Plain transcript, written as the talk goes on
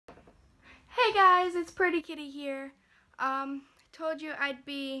Hey guys, it's Pretty Kitty here. Told you I'd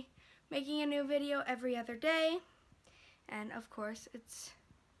be making a new video every other day, and of course it's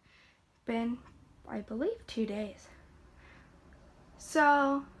been, I believe, 2 days.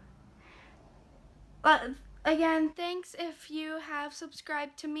 So, again, thanks if you have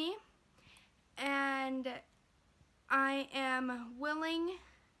subscribed to me, and I am willing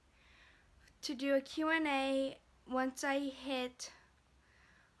to do a Q&A once I hit,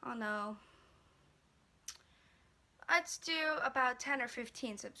 oh no, let's do about 10 or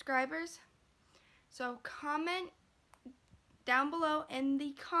 15 subscribers. So comment down below in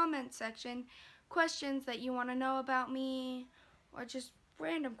the comment section questions that you want to know about me, or just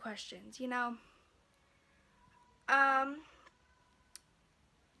random questions, you know. I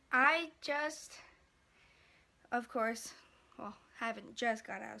just, of course, well, haven't just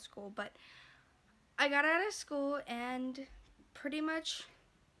got out of school, but I got out of school and pretty much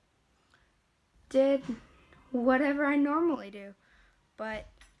did whatever I normally do. But,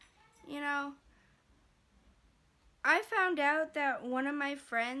 you know, I found out that one of my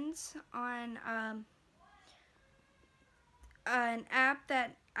friends on an app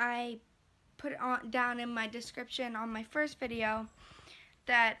that I put down in my description on my first video,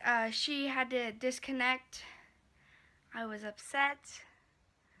 that she had to disconnect. I was upset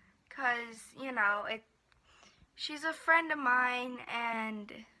because, you know, she's a friend of mine, and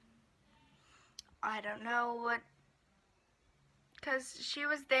I don't know what, because she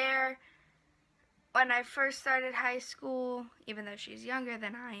was there when I first started high school, even though she's younger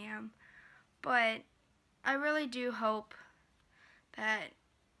than I am. But I really do hope that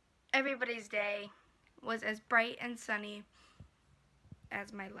everybody's day was as bright and sunny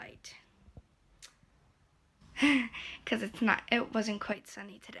as my light. Because it wasn't quite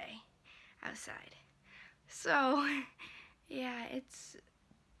sunny today outside. So, yeah,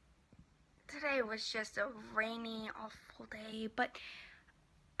 today was just a rainy, awful day, but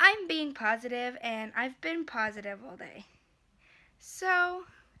I'm being positive, and I've been positive all day. So,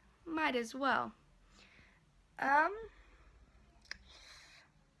 might as well.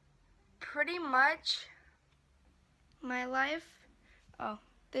 Pretty much my life, oh,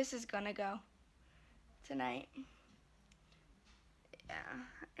 this is gonna go tonight. Yeah,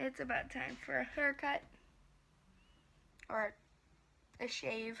 it's about time for a haircut, or a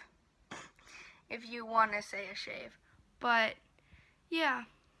shave, if you want to say a shave. But yeah,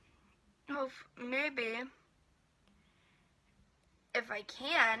 maybe if I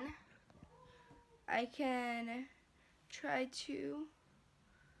can try to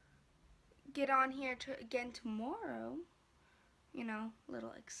get on here again tomorrow, you know, a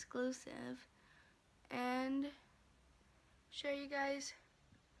little exclusive, and show you guys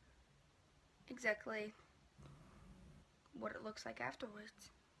exactly what it looks like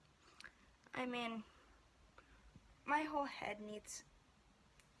afterwards. I mean, my whole head needs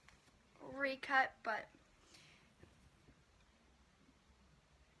recut, but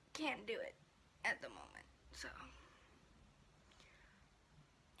can't do it at the moment, so.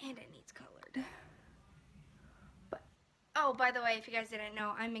 And it needs colored. But, oh, by the way, if you guys didn't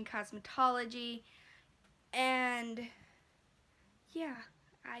know, I'm in cosmetology, and yeah,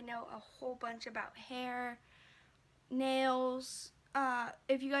 I know a whole bunch about hair, nails.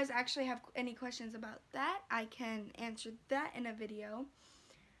 If you guys actually have any questions about that, I can answer that in a video.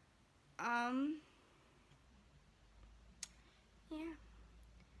 Yeah.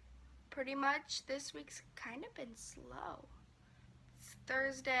 Pretty much this week's kind of been slow. It's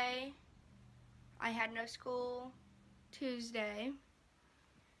Thursday. I had no school. Tuesday,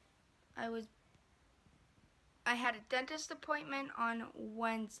 I had a dentist appointment on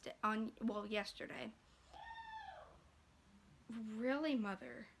Wednesday, yesterday. Really,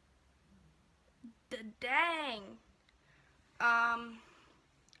 Mother? Dang. I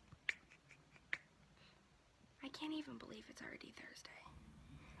can't even believe it's already Thursday.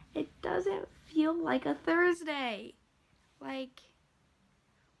 It doesn't feel like a Thursday. Like,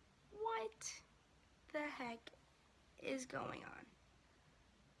 what the heck is going on?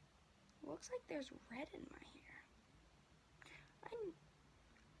 Looks like there's red in my hair.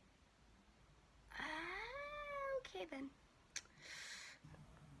 Okay then.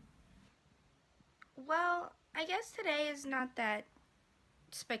 Well, I guess today is not that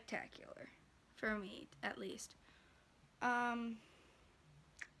spectacular, for me at least. I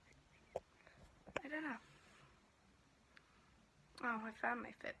don't know. Oh, I found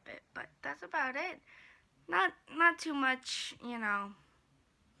my Fitbit, but that's about it. Not too much, you know,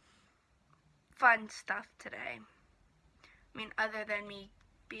 fun stuff today. I mean, other than me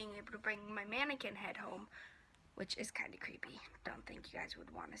being able to bring my mannequin head home, which is kind of creepy. Don't think you guys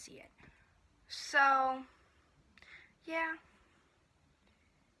would want to see it. So, yeah.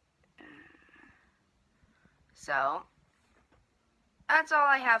 So, that's all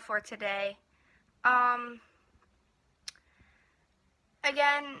I have for today.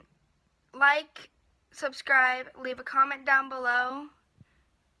 Again, like, subscribe, leave a comment down below,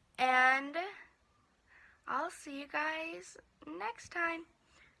 and I'll see you guys next time.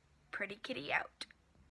 Pretty Kitty out.